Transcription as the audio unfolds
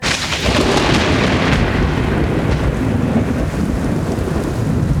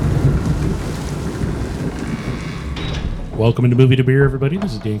Welcome into Movie to Beer, everybody.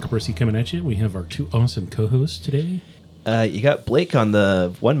 This is Dan Caprisi coming at you. We have our two awesome co-hosts today. You got Blake on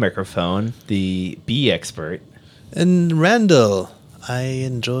the one microphone, the bee expert. And Randall, I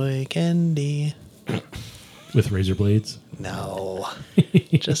enjoy candy. With razor blades. No,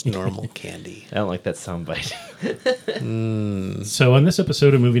 just normal candy. I don't like that soundbite. So on this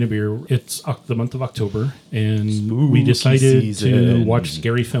episode of Movie to Beer, it's the month of October, and we Spooky decided to season. watch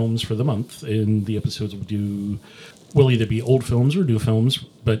scary films for the month. And the episodes will either be old films or new films,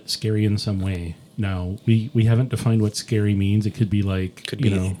 but scary in some way. Now, we haven't defined what scary means. It could be like,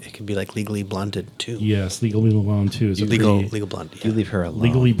 It could be like Legally Blonded too. Yes, Legally Blonde 2 is a Legal pretty... Blonde. You Yeah. leave her alone.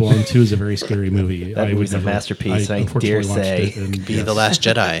 Legally Blonde 2 is a very scary movie. That movie's a masterpiece, I unfortunately dare watched say. it, and Be the Last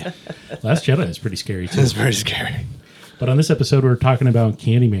Jedi. Last Jedi is pretty scary too. It's very scary. But on this episode, we're talking about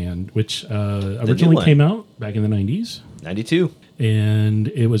Candyman, which originally one. came out back in the 90s. 92. And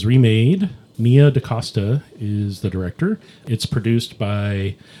it was remade. Nia DaCosta is the director. It's produced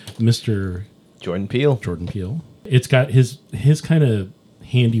by Mr. Jordan Peele. Jordan Peele. It's got his kind of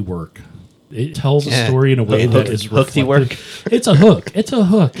handiwork. It tells a story in a way that is Hookty reflective. work. It's a hook. It's a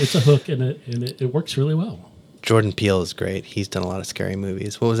hook. It's a hook, and it works really well. Jordan Peele is great. He's done a lot of scary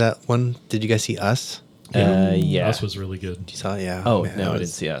movies. What was that one? Did you guys see Us? Yeah. Us was really good. You saw it? Yeah. Oh, man, no, that I was-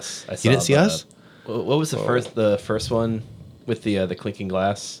 didn't see Us. I saw You didn't see Us? What was the first one with the clinking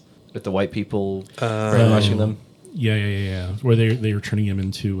glass with the white people brainwashing them? Yeah. Where they were turning him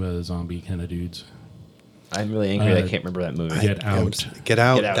into zombie kind of dudes. I'm really angry. I can't remember that movie. Get Out. Get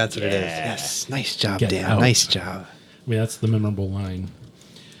Out. Get Out, That's what it is. yeah. Yes. Nice job, Get Dan. Out. Nice job. I mean, that's the memorable line.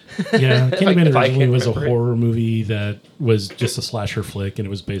 Yeah, Candyman if I originally can was a remember it. horror movie that was just a slasher flick, and it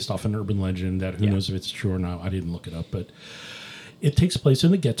was based off an urban legend that who knows if it's true or not. I didn't look it up, but it takes place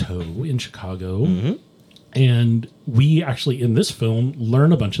in the ghetto in Chicago. Mm-hmm. And we actually, in this film,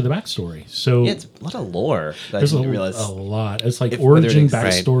 learn a bunch of the backstory. So Yeah, it's a lot of lore that I there's didn't realize. a lot. It's like whether it origin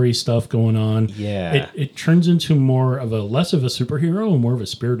exists. backstory stuff going on. Yeah. It turns into less of a superhero and more of a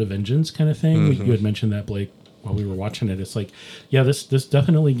spirit of vengeance kind of thing. You had mentioned that, Blake, while we were watching it. It's like, yeah, this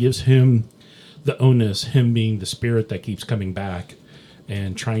definitely gives him the onus, him being the spirit that keeps coming back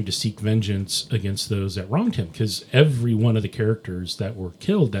and trying to seek vengeance against those that wronged him. Because every one of the characters that were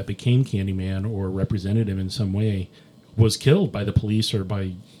killed that became Candyman or represented him in some way was killed by the police or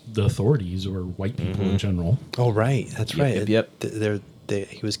by the authorities or white people in general. Oh, right. That's right. yep.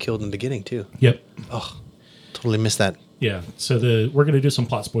 He was killed in the beginning too. Yep. Totally missed that. Yeah. So we're going to do some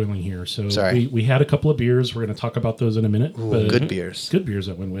plot spoiling here. So Sorry. we had a couple of beers. We're going to talk about those in a minute. Ooh, good beers. Good beers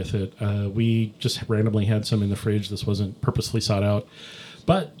that went with it. We just randomly had some in the fridge. This wasn't purposely sought out,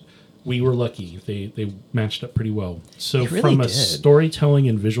 but we were lucky. They matched up pretty well. So They really from a did. storytelling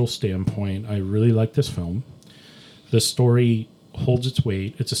and visual standpoint, I really like this film. The story holds its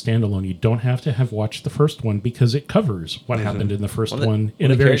weight. It's a standalone. You don't have to have watched the first one because it covers what happened in the first one in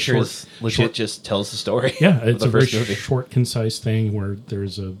a very short. legit just tells the story. Yeah, of it's the a very first movie. short, concise thing where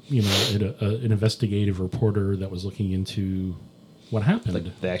there's an investigative reporter that was looking into what happened.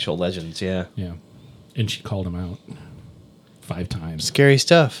 Like the actual legends, yeah. Yeah, and she called him out 5 times. Scary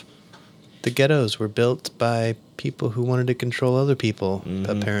stuff. The ghettos were built by people who wanted to control other people,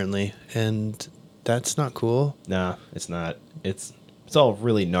 apparently, and that's not cool. Nah, it's not. It's all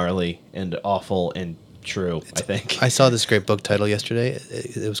really gnarly and awful and true, I think. I saw this great book title yesterday.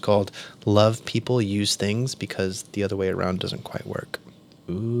 It was called "Love People, Use Things Because the Other Way Around Doesn't Quite Work."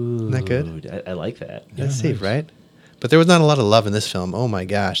 Ooh, Isn't that good? I like that. That's nice. safe, right? But there was not a lot of love in this film. Oh my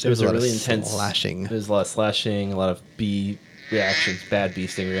gosh, there was a lot really of intense slashing. There's a lot of slashing, a lot of bee reactions, bad bee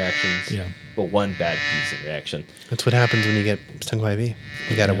sting reactions. Yeah. Well, one bad bee sting reaction. That's what happens when you get stung by a bee.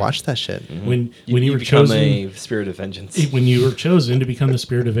 You got to watch that shit. When you were become chosen, a spirit of vengeance. when you were chosen to become the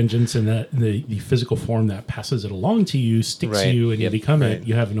spirit of vengeance, and that the physical form that passes it along to you sticks Right. you, and Yep. you become Right. it,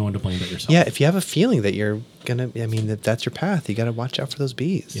 you have no one to blame but yourself. Yeah, if you have a feeling that you're gonna, that's your path. You got to watch out for those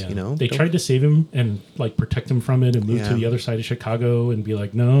bees. Yeah. You know, they Don't- tried to save him and like protect him from it and move to Yeah. the other side of Chicago and be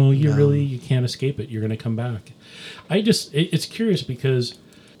like, no, you can't escape it. You're going to come back. It's curious because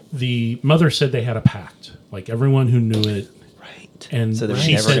the mother said they had a pact, like everyone who knew it. Right. And So they're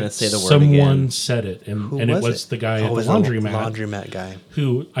she never said gonna say the word someone again. said it, and Who it was the guy at it the was laundromat laundromat guy.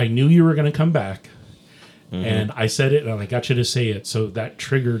 who I knew you were going to come back. Mm-hmm. And I said it, and I got you to say it. So that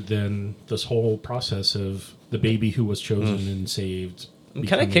triggered then this whole process of the baby who was chosen and saved. I'm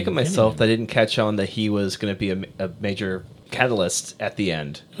kind of becoming kicking myself Candyman. that I didn't catch on that he was going to be a major catalyst at the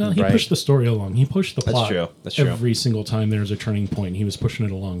end. Well, he Right. pushed the story along. He pushed the That's plot. true. That's true. Every single time there was a turning point, he was pushing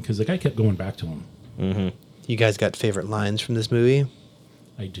it along because the guy kept going back to him. You guys got favorite lines from this movie?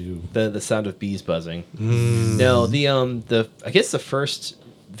 I do. The sound of bees buzzing. No, the I guess the first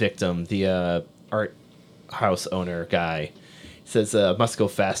victim, the house owner guy. He says, "Must go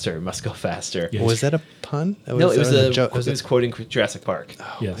faster, must go faster." Yeah. Was that a pun? No, it was a joke. it was quoting Jurassic Park.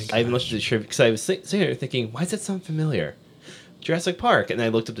 Yes. I even looked at the trivia because I was sitting there thinking, why does that sound familiar? Jurassic Park, and I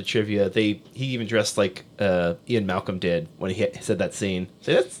looked up the trivia. He even dressed like Ian Malcolm did when he said that scene.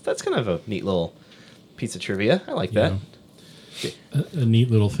 So that's kind of a neat little piece of trivia. I like that. A neat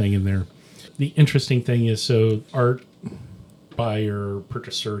little thing in there. The interesting thing is, so art buyer,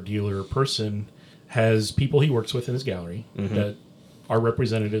 purchaser, dealer, person has people he works with in his gallery that are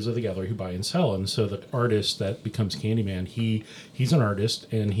representatives of the gallery who buy and sell. And so the artist that becomes Candyman, he's an artist,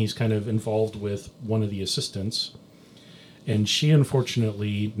 and he's kind of involved with one of the assistants. And she,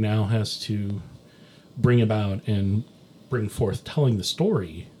 unfortunately, now has to bring about and bring forth telling the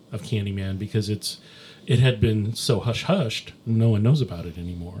story of Candyman because it had been so hush-hushed, no one knows about it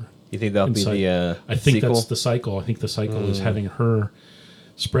anymore. You think that'll And be so the I think sequel? that's the cycle. I think the cycle is having her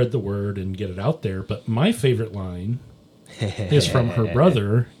spread the word and get it out there. But my favorite line is from her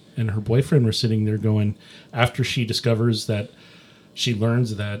brother, and her boyfriend were sitting there going, after she discovers that she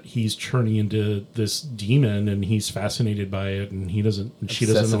learns that he's turning into this demon and he's fascinated by it, and she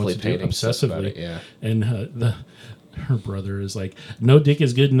doesn't know what to do painting stuff about obsessively. it, yeah. And her brother is like, no dick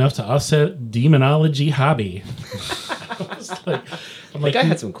is good enough to offset demonology hobby. I was like, I'm The guy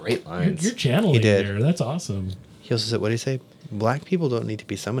had some great lines. you're channeling He did. there. That's awesome. He also said, what did he say? Black people don't need to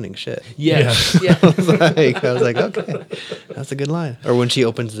be summoning shit. Yeah. I was like, okay, that's a good line. Or when she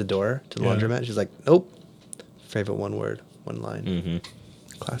opens the door to the Yeah. laundromat, she's like, nope. Favorite one word, one line.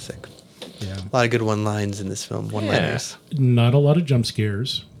 Mm-hmm. Classic. Yeah. A lot of good one lines in this film. One liners. Not a lot of jump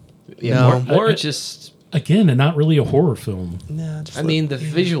scares. Yeah, No. more just. Again, and not really a horror film. No, just I mean, the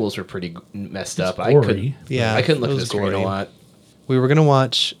visuals were pretty messed up. I gory. couldn't. Yeah, I couldn't look it at the was screen gory. a lot. we were gonna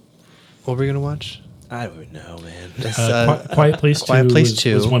watch. What were we gonna watch? I don't even know, man. This, Quiet Place 2, Quiet Place was,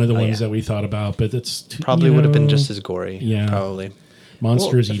 2. was one of the Oh, ones yeah. that we thought about, but it's too, Probably would have been just as gory. Yeah. probably.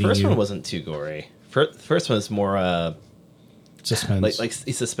 monsters the eating first you. one wasn't too gory. The first one was more Suspense. like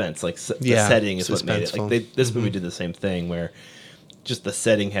suspense. Like the Yeah, setting is what made it. suspenseful. Like this movie did the same thing where just the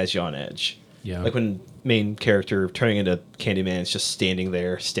setting has you on edge. Yeah. Like when main character turning into Candyman is just standing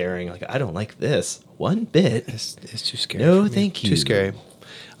there staring. Like I don't like this one bit. It's too scary. No, for me. thank you. Too scary.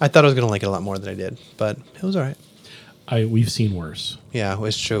 I thought I was gonna like it a lot more than I did, but it was all right. We've seen worse. Yeah,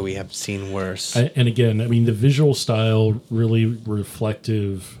 it's true. We have seen worse. And again, I mean, the visual style really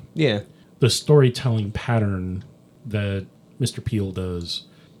reflective. Yeah. The storytelling pattern that Mr. Peel does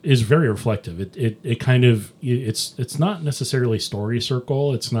is very reflective. It kind of it's not necessarily story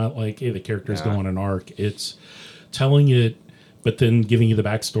circle. It's not like, hey, the characters go on an arc. It's telling it, but then giving you the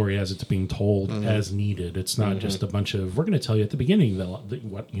backstory as it's being told as needed. It's not just a bunch of, we're going to tell you at the beginning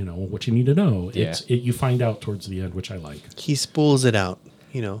what you need to know. Yeah. You find out towards the end, which I like. He spools it out,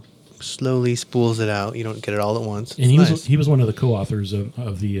 slowly spools it out. You don't get it all at once. And It's he nice. was one of the co-authors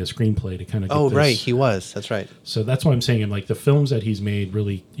of the screenplay to kind of. Oh, right, he was. That's right. So that's why I'm saying, like, the films that he's made,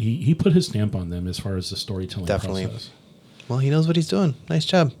 really, he put his stamp on them as far as the storytelling Definitely. process. Well, he knows what he's doing. Nice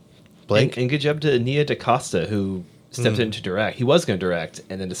job, Blake. And good job to Nia DaCosta, who stepped in to direct. He was going to direct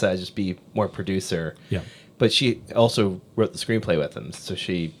and then decided to just be more producer. Yeah. But she also wrote the screenplay with him. So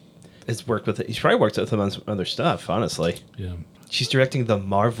she has worked with it. He's probably worked with him on some other stuff, honestly. Yeah. She's directing The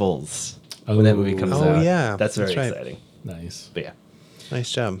Marvels when that movie comes Oh, out. yeah. That's very That's right. exciting. Nice. But yeah.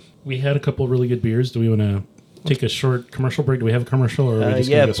 Nice job. We had a couple of really good beers. Do we want to take a short commercial break? Do we have a commercial? Or are we just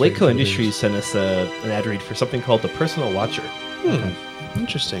gonna go straight Blakeco to the Industries sent us an ad read for something called The Personal Watcher.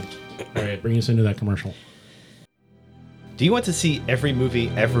 Interesting. beers? All right, bring us into that commercial. Do you want to see every movie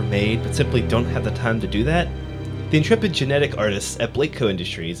ever made, but simply don't have the time to do that? The intrepid genetic artists at Blakeco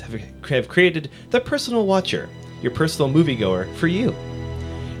Industries have created The Personal Watcher, your personal moviegoer for you.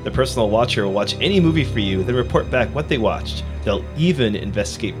 The Personal Watcher will watch any movie for you, then report back what they watched. They'll even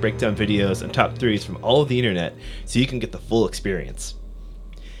investigate breakdown videos and top 3s from all of the internet so you can get the full experience.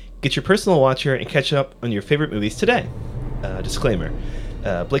 Get your Personal Watcher and catch up on your favorite movies today. Disclaimer.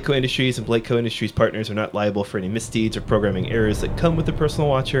 Blakeco Industries and Blakeco Industries partners are not liable for any misdeeds or programming errors that come with the Personal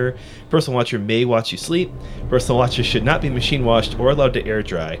Watcher. Personal Watcher may watch you sleep. Personal Watcher should not be machine washed or allowed to air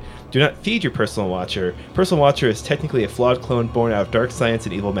dry. Do not feed your Personal Watcher. Personal Watcher is technically a flawed clone born out of dark science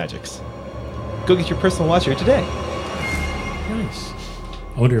and evil magics. Go get your Personal Watcher today. Nice.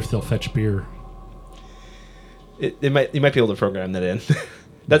 I wonder if they'll fetch beer. You might be able to program that in.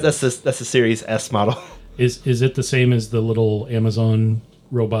 that's the Series S model. Is it the same as the little Amazon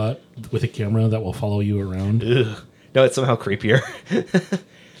robot with a camera that will follow you around? Ugh. No, it's somehow creepier.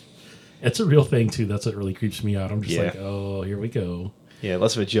 It's a real thing too. That's what really creeps me out. I'm just Yeah. like, oh, here we go. Yeah,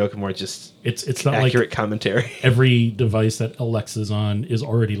 less of a joke, more just It's not accurate like commentary. every device that Alexa's on is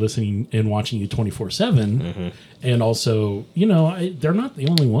already listening and watching you 24/7. And also, they're not the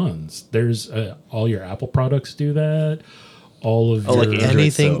only ones. There's all your Apple products do that. All of like your Android,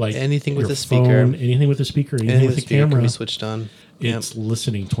 anything, so- anything with your a speaker, anything with a speaker, anything anything with with a a speaker can camera, be switched on. it's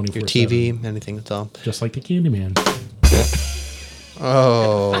listening 24/7. Your TV, anything at all. Just like the Candyman.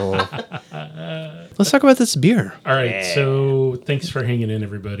 Oh, let's talk about this beer. All right, so thanks for hanging in,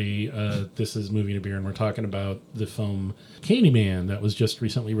 everybody. This is Moving to Beer, and we're talking about the film Candyman that was just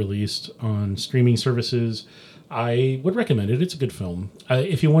recently released on streaming services. I would recommend it. It's a good film.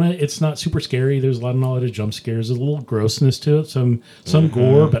 If you want to, it's not super scary. There's not a lot of jump scares. There's a little grossness to it. Some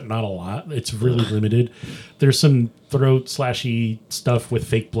gore, but not a lot. It's really limited. There's some throat slashy stuff with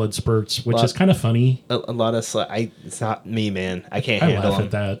fake blood spurts, which is kind of funny. A lot of it's not me, man. I can't I handle laugh them.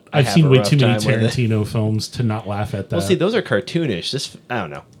 at that. I I've have seen a way rough too many time with it. Tarantino films to not laugh at that. Well, see, those are cartoonish. This, I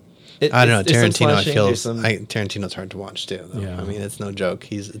don't know. I don't know. There's some Tarantino, slashing, there's some- Tarantino's hard to watch too. Though. Yeah. I mean, it's no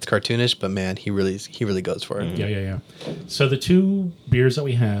joke. It's cartoonish, but man, he really goes for it. Yeah. So the two beers that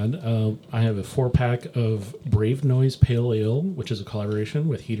we had, I have a 4-pack of Brave Noise Pale Ale, which is a collaboration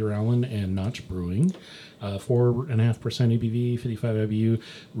with Heater Allen and Notch Brewing. 4.5% ABV, 55 IBU.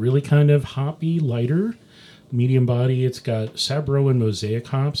 Really kind of hoppy, lighter, medium body. It's got Sabro and Mosaic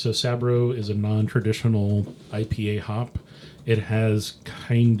hops. So Sabro is a non-traditional IPA hop. It has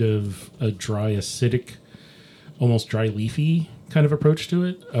kind of a dry, acidic, almost dry, leafy kind of approach to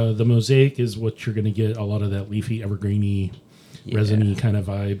it. The Mosaic is what you're going to get a lot of that leafy, evergreeny, resiny kind of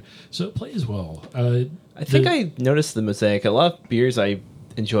vibe. So it plays well. I think I noticed the Mosaic. A lot of beers I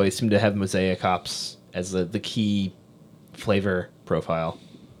enjoy seem to have Mosaic hops as the key flavor profile.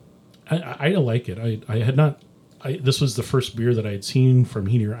 I like it. I had not. This was the first beer that I had seen from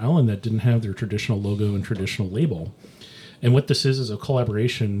Heater Allen that didn't have their traditional logo and traditional label. And what this is a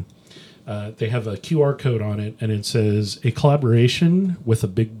collaboration. They have a QR code on it, and it says, "A collaboration with a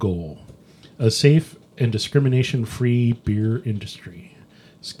big goal. A safe and discrimination-free beer industry.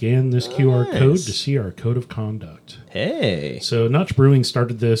 Scan this QR code to see our code of conduct." Hey. So Notch Brewing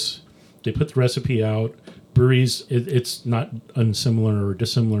started this. They put the recipe out. Breweries, it's not unsimilar or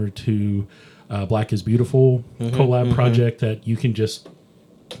dissimilar to Black is Beautiful collab project that you can just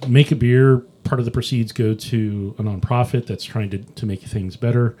make a beer. Part of the proceeds go to a nonprofit that's trying to make things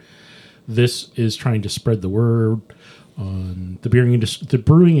better. This is trying to spread the word on the brewing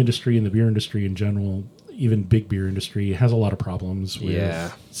industry and the beer industry in general. Even big beer industry has a lot of problems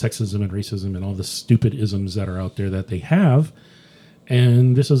with sexism and racism and all the stupid isms that are out there that they have.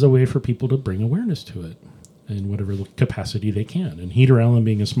 And this is a way for people to bring awareness to it in whatever capacity they can. And Heater Allen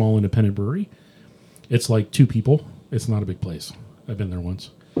being a small independent brewery, it's like 2 people. It's not a big place. I've been there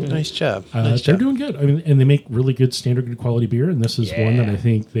once. Nice job. They're doing good. I mean, and they make really good standard good quality beer. And this is one that I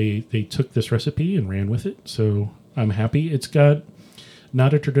think they took this recipe and ran with it. So I'm happy. It's got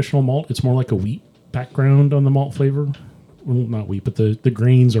not a traditional malt. It's more like a wheat background on the malt flavor. Well, not wheat, but the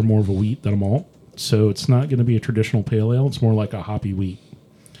grains are more of a wheat than a malt. So it's not going to be a traditional pale ale. It's more like a hoppy wheat.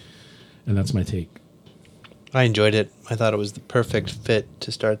 And that's my take. I enjoyed it. I thought it was the perfect fit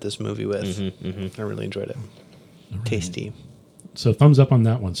to start this movie with. I really enjoyed it. Right. Tasty. So thumbs up on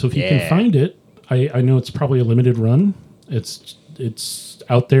that one. So if you can find it, I know it's probably a limited run. It's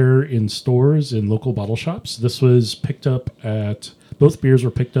out there in stores in local bottle shops. This was picked up at both beers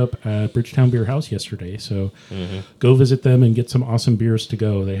were picked up at Bridgetown Beer House yesterday. So go visit them and get some awesome beers to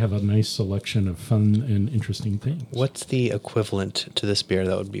go. They have a nice selection of fun and interesting things. What's the equivalent to this beer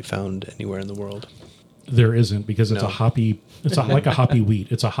that would be found anywhere in the world? There isn't, because it's a hoppy. It's like a hoppy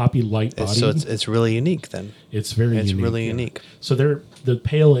wheat. It's a hoppy light body. So it's really unique then. It's very unique. It's really unique. So the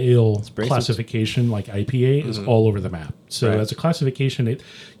pale ale classification, like IPA, is all over the map. So as a classification,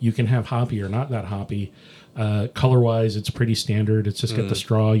 you can have hoppy or not that hoppy. Color wise, it's pretty standard. It's just got the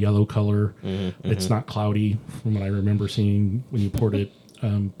straw yellow color. It's not cloudy from what I remember seeing when you poured it.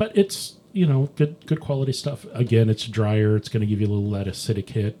 But it's good quality stuff. Again, it's drier. It's going to give you a little that acidic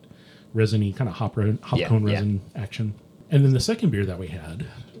hit, resiny kind of hop cone resin action. And then the second beer that we had,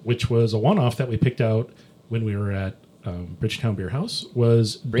 which was a one-off that we picked out when we were at Bridgetown Beer House,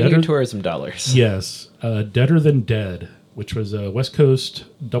 was Bring your tourism dollars. Yes, Deader Than Dead, which was a West Coast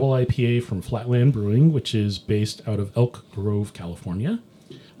double IPA from Flatland Brewing, which is based out of Elk Grove, California.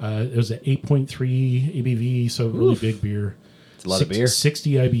 It was an 8.3 ABV, so really big beer. It's a lot of beer.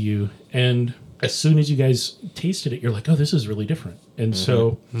 60 IBU. And as soon as you guys tasted it, you're like, oh, this is really different. And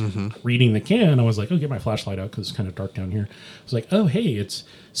so reading the can, I was like, oh, get my flashlight out because it's kind of dark down here. I was like, oh, hey, it's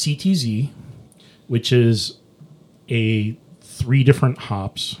CTZ, which is 3 different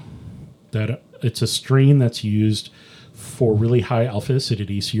hops. That it's a strain that's used for really high alpha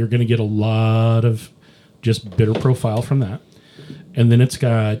acidity. So you're going to get a lot of just bitter profile from that. And then it's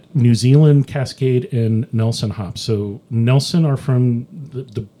got New Zealand, Cascade, and Nelson hops. So Nelson are from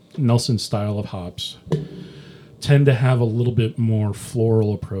the Nelson style of hops. Tend to have a little bit more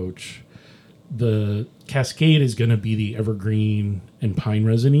floral approach. The Cascade is going to be the evergreen and pine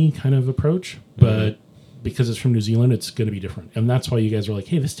resiny kind of approach. But because it's from New Zealand, it's going to be different. And that's why you guys are like,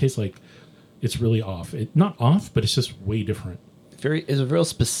 hey, this tastes like it's really off. Not off, but it's just way different. Is a real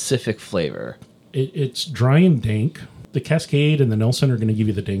specific flavor. It's dry and dank. The Cascade and the Nelson are going to give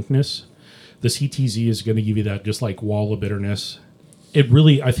you the dankness. The CTZ is going to give you that just like wall of bitterness. It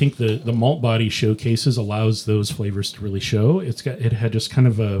really, I think the malt body showcases allows those flavors to really show. It had just kind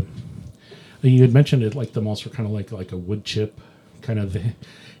of you had mentioned it like the malts were kind of like a wood chip kind of.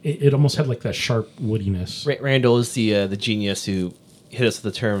 It almost had like that sharp woodiness. Randall is the genius who hit us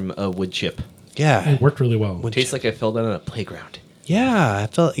with the term wood chip. Yeah. It worked really well. Tastes like I fell down on a playground. Yeah, I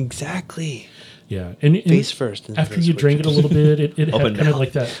felt exactly. Yeah, and Face first. After you drank it a little bit, it had Open kind of mouth.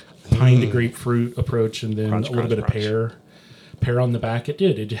 like that pine to grapefruit approach, and then Crunch, a little crunch, bit crunch. of pear on the back.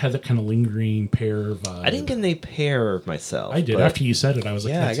 It had that kind of lingering pear vibe. I didn't get any pear myself. I did. but After you said it, I was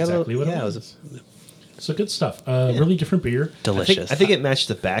like, Yeah, that's I got exactly what it was. So good stuff. Really different beer. Delicious. I think it matched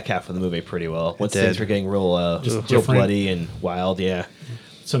the back half of the movie pretty well. Once did. things were getting real different. bloody and wild, yeah.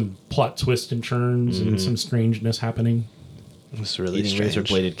 Some plot twists and turns and some strangeness happening. It was really Eating strange. razor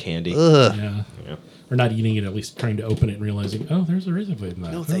bladed candy. Ugh. Yeah. Yeah. Or not eating it, at least trying to open it and realizing, oh, there's a razor blade in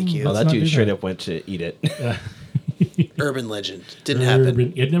that. No, thank you. Oh, let's that not dude do straight that. up went to eat it. Urban legend. Didn't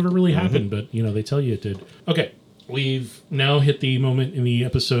happen. It never really happened, but they tell you it did. Okay, we've now hit the moment in the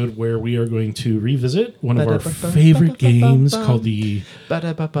episode where we are going to revisit one of our favorite games called the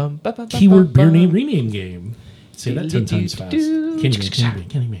Keyword Beer Name Rename Game. Say that 10 times fast.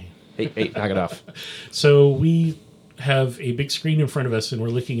 Candyman. Hey, knock it off. So we have a big screen in front of us, and we're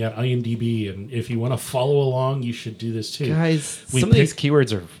looking at IMDb. And if you want to follow along, you should do this too. Guys, We some of these pick-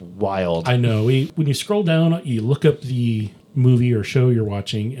 keywords are wild. I know. When you scroll down, you look up the movie or show you're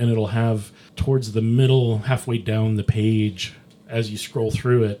watching, and it'll have towards the middle, halfway down the page, as you scroll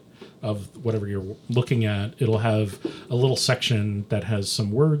through it, of whatever you're looking at, it'll have a little section that has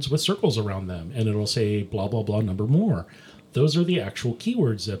some words with circles around them, and it'll say blah, blah, blah, number more. Those are the actual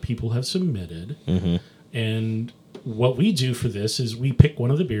keywords that people have submitted. And what we do for this is we pick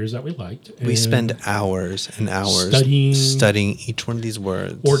one of the beers that we liked. We and- spend hours and hours Studying each one of these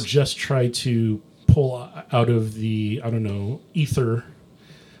words. or just try to pull out of the, I don't know, ether,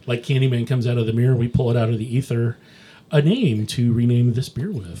 like Candyman comes out of the mirror, we pull it out of the ether, a name to rename this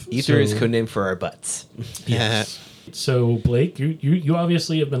beer with. Ether is codename for our butts. Yes. So Blake, you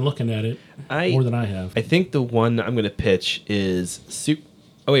obviously have been looking at it more than I have. I think the one I'm going to pitch is soup.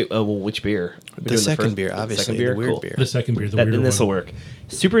 Oh wait, well, which beer? We're the doing second first- beer, obviously. Second beer, The weird cool. beer. The second beer, the That, weirder then this will one. work.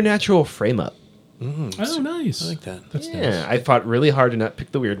 Supernatural frame up. Oh, nice. I like that. That's Yeah, nice. I fought really hard to not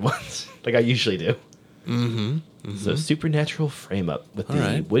pick the weird ones, like I usually do. So supernatural frame up with the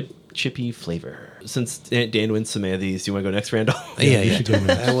right. wood chippy flavor. Since Dan wins some of these, do you want to go next, Randall? Yeah, you should go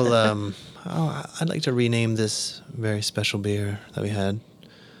next. I will. I'd like to rename this very special beer that we had,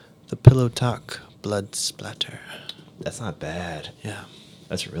 the Pillow Talk Blood Splatter. That's not bad. Yeah,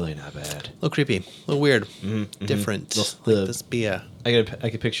 That's really not bad. a little creepy, a little weird, different. The- Like this beer. I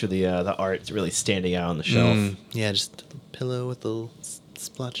could picture the art really standing out on the shelf. Yeah, just a pillow with a little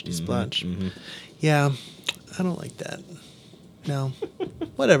splotchy splotch. Yeah, I don't like that. No,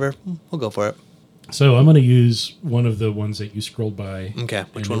 whatever. We'll go for it. So I'm going to use one of the ones that you scrolled by. Okay,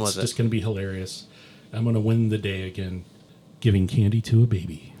 which and one it's was it? just going to be hilarious. I'm going to win the day again, giving candy to a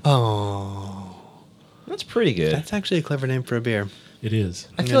baby. Oh, That's pretty good. that's actually a clever name for a beer. It is.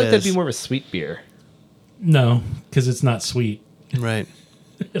 I feel It like that'd be is. more of a sweet beer. No, because it's not sweet. Right.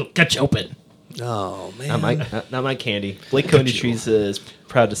 It'll cut you open. Oh man. Not my candy. Blake Co. Industries is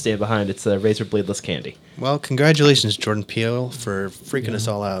proud to stand behind its razor bladeless candy. Well, congratulations, Jordan Peele, for freaking us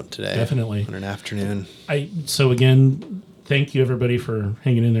all out today. Definitely. On an afternoon. So again, thank you everybody for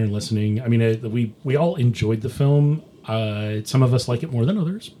hanging in there and listening. I mean, we all enjoyed the film. Some of us like it more than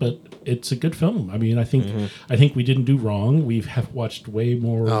others, but it's a good film. I mean, I think we didn't do wrong. We have watched way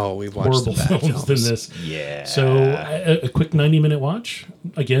more We've watched horrible some bad films than films. this. Yeah. So a quick 90-minute watch.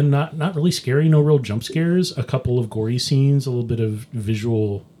 Again, not really scary, no real jump scares. A couple of gory scenes, a little bit of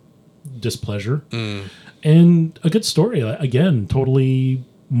visual displeasure, and a good story. Again, totally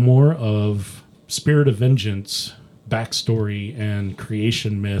more of Spirit of Vengeance backstory and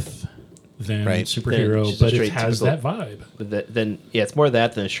creation myth than Right. superhero, Than just a but it straight has typical- that vibe. But then it's more of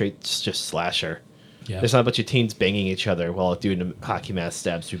that than a straight just slasher. Yeah. There's not a bunch of teens banging each other while doing a hockey mask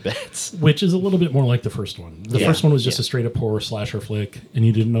stabs through beds. Which is a little bit more like the first one. The Yeah. first one was just Yeah. a straight up horror slasher flick, and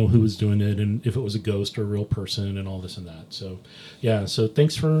you didn't know who was doing it and if it was a ghost or a real person and all this and that. So, yeah. So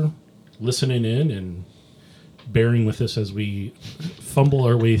thanks for listening in and bearing with us as we fumble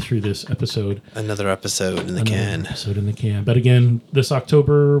our way through this episode. Another episode in the Another can. episode in the can. But again, this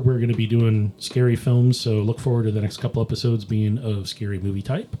October, we're going to be doing scary films, so look forward to the next couple episodes being of scary movie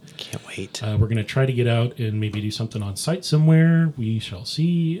type. Can't wait. We're going to try to get out and maybe do something on site somewhere. We shall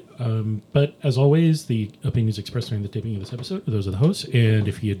see. But as always, the opinions expressed during the taping of this episode are those of the hosts. And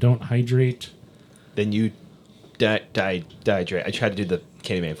if you don't hydrate, Then you dehydrate. I tried to do the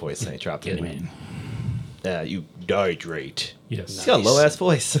Candyman voice and I dropped Candyman. it. You dehydrate. Yes. He's got a low ass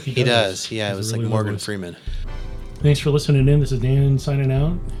voice. He does. Yeah, He's it was a like really Morgan low voice. Freeman. Thanks for listening in. This is Dan signing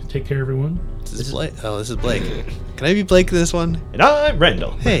out. Take care, everyone. This is Blake. Oh, this is Blake. Can I be Blake in this one? And I'm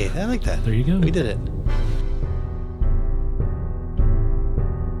Randall. Hey, I like that. There you go. We did it.